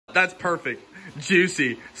That's perfect.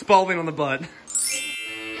 Juicy. Spalding on the butt.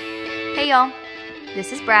 Hey y'all,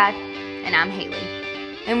 this is Brad, and I'm Haley,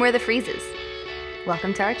 and we're the Freezes.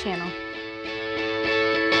 Welcome to our channel.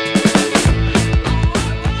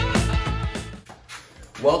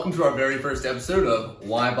 Welcome to our very first episode of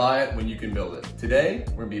Why Buy It When You Can Build It. Today,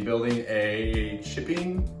 we're gonna be building a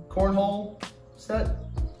chipping cornhole set.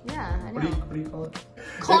 Yeah, I know. What do you call it?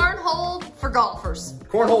 Cornhole for golfers.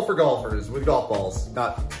 Cornhole for golfers with golf balls,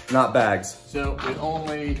 not bags. So with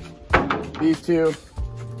only these two,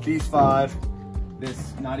 these 5,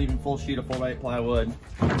 this not even full sheet of 4x8 plywood,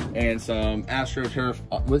 and some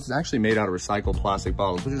AstroTurf. This is actually made out of recycled plastic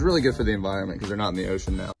bottles, which is really good for the environment because they're not in the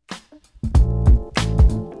ocean now.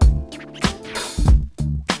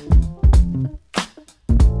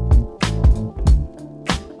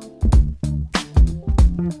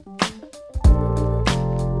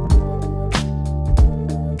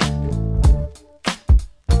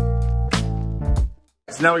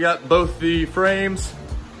 So now we got both the frames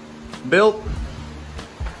built.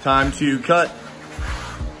 Time to cut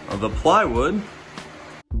the plywood.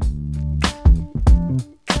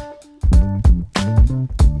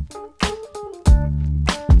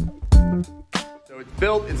 So it's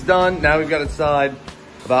built, it's done. Now we've got to decide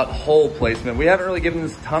about hole placement. We haven't really given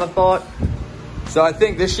this a ton of thought. So I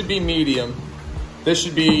think this should be medium. This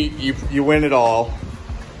should be, you win it all.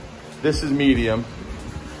 This is medium.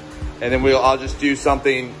 And then I'll just do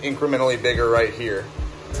something incrementally bigger right here.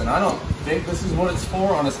 And I don't think this is what it's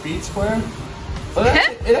for on a speed square, but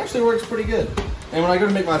it actually works pretty good. And when I go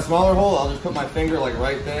to make my smaller hole, I'll just put my finger like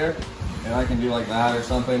right there, and I can do like that or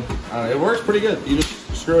something. It works pretty good. You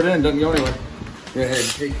just screw it in, doesn't go anywhere. Go ahead and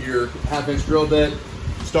take your 1/2-inch drill bit,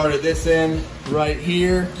 start at this end right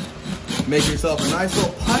here, make yourself a nice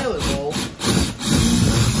little pilot hole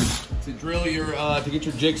to drill your, to get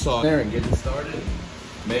your jigsaw there and get it started.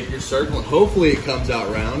 Make your circle, and hopefully it comes out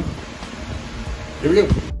round. Here we go.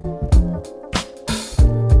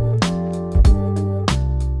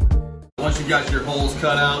 Once you've got your holes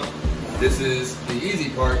cut out, this is the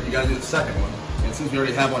easy part. You gotta do the second one. And since we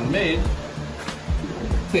already have one made,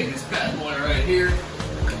 take this bad boy right here,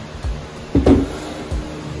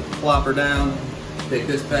 plop her down, take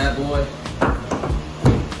this bad boy,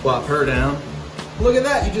 plop her down. Look at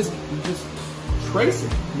that, you just trace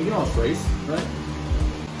it. You can all trace, right?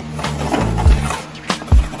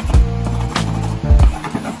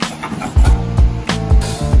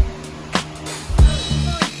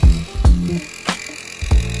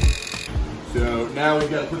 So now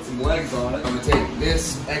we've got to put some legs on it. I'm gonna take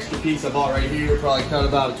this extra piece I bought right here, probably cut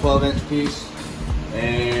about a 12-inch piece,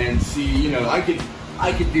 and see, you know, I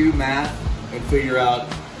could do math and figure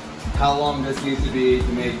out how long this needs to be to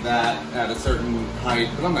make that at a certain height,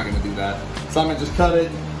 but I'm not gonna do that. So I'm gonna just cut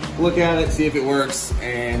it, look at it, see if it works,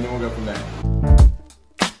 and then we'll go from there.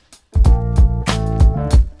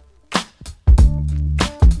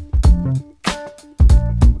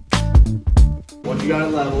 Once you got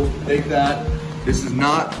it level, take that. This is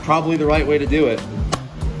not probably the right way to do it.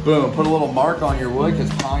 Boom, put a little mark on your wood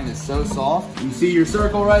because pine is so soft. You see your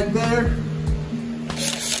circle right there?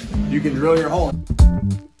 You can drill your hole.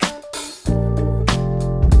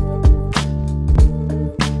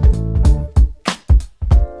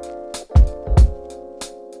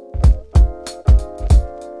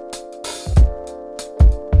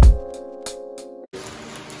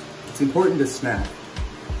 It's important to snack.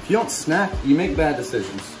 If you don't snack, you make bad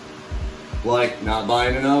decisions. Like not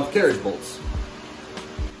buying enough carriage bolts.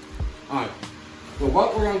 All right, so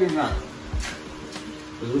what we're gonna do now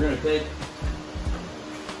is we're gonna take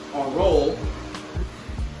our roll,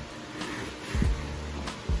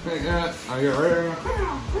 take that, I get right,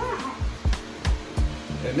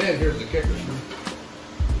 and then here's the kicker.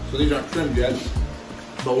 So these aren't trimmed yet,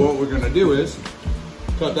 but what we're gonna do is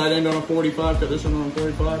cut that end on a 45, cut this one on a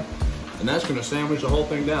 45, and that's gonna sandwich the whole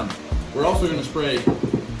thing down. We're also gonna spray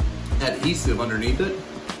adhesive underneath it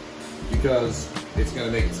because it's gonna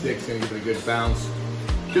make it stick, it's gonna give it a good bounce,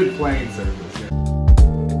 good playing surface. Yeah.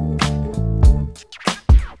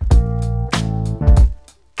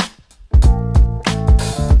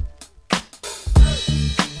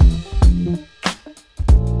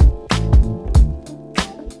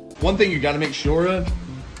 One thing you gotta make sure of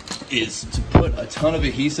is to put a ton of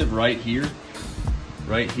adhesive right here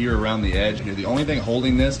around the edge. The only thing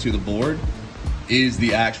holding this to the board is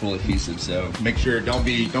the actual adhesive, so make sure, don't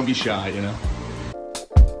be shy, you know.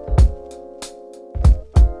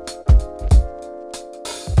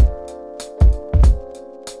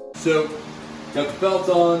 So, got the felt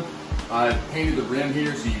on. I painted the rim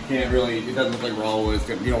here so you can't really, it doesn't look like raw wood,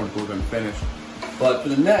 you don't want to put it unfinished. But for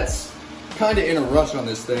the nets, kind of in a rush on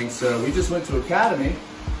this thing, so we just went to Academy,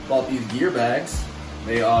 bought these gear bags.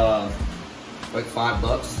 They like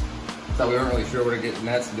 $5. So we weren't really sure where to get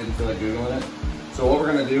nets and didn't feel like Googling it. So what we're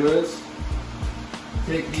gonna do is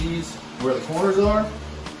take these where the corners are,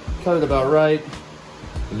 cut it about right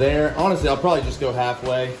there. Honestly, I'll probably just go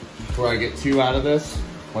halfway where I get 2 out of this,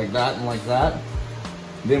 like that and like that.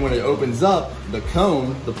 Then when it opens up, the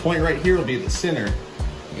cone, the point right here will be the center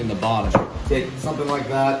in the bottom. Take something like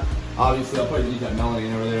that. Obviously, I'll probably use that melody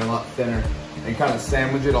over there a lot thinner and kind of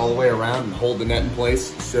sandwich it all the way around and hold the net in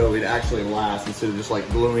place so it actually lasts instead of just like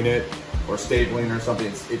gluing it or stapling or something.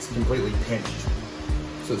 It's completely pinched,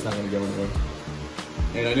 so it's not gonna go anywhere.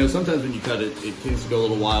 And I know sometimes when you cut it, it tends to go a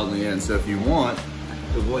little wild in the end. So if you want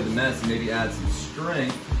to avoid the mess and maybe add some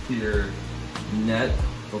strength to your net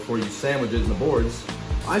before you sandwich it in the boards,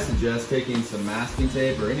 I suggest taking some masking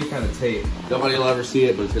tape or any kind of tape. Nobody will ever see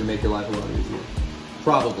it, but it's gonna make your life a lot easier.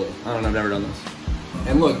 Probably. I don't know, I've never done this.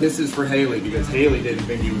 And look, this is for Haley because Haley didn't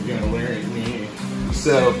think he was gonna wear it me.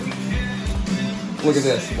 So, look at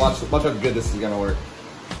this. Watch how good this is gonna work.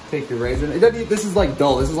 Take your razor. This is like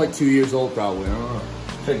dull. This is like 2 years old probably. I don't know.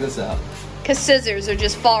 Check this out. Because scissors are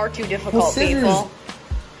just far too difficult, people.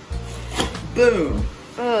 Boom.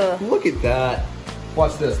 Ugh. Look at that.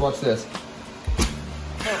 Watch this, watch this.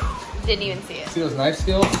 Oh, didn't even see it. See those knife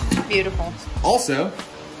skills? Beautiful. Also,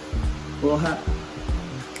 little hat.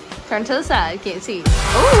 Turn to the side, can't see. Oh!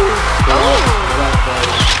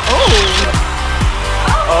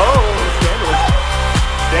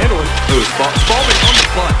 Scandalous. Ooh, spalding on the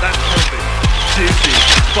butt. That's perfect. Juicy.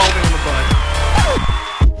 Spalding on the butt.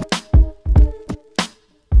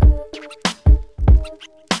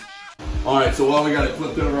 Alright, so while we got it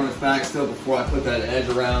flipped over on its back still, before I put that edge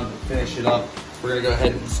around and finish it up, we're gonna go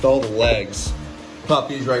ahead and install the legs. Pop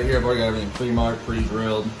these right here. I've already got everything pre-marked,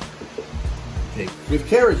 pre-drilled. Okay. With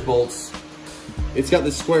carriage bolts, it's got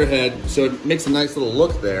this square head, so it makes a nice little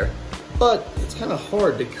look there, but it's kind of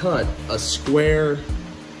hard to cut a square.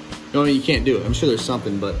 No, I mean, you can't do it. I'm sure there's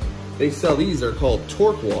something, but they sell these. They're called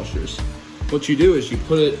torque washers. What you do is you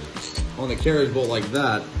put it on the carriage bolt like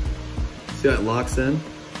that. See how it locks in?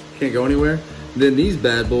 Can't go anywhere. Then these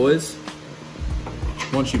bad boys,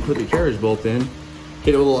 once you put the carriage bolt in,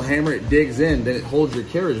 hit it with a little hammer, it digs in, then it holds your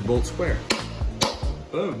carriage bolt square.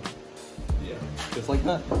 Boom. Yeah, just like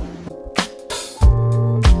that.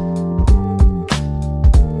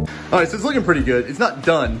 All right, so it's looking pretty good. It's not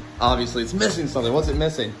done, obviously. It's missing something. What's it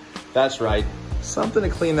missing? That's right, something to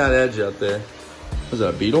clean that edge up there. Was that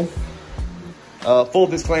a beetle? Full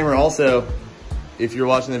disclaimer also, if you're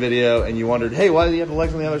watching the video and you wondered, hey, why do you have the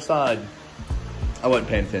legs on the other side? I wasn't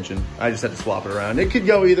paying attention. I just had to swap it around. It could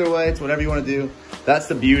go either way. It's whatever you want to do. That's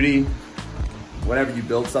the beauty. Whenever you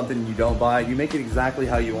build something and you don't buy it, you make it exactly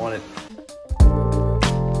how you want it.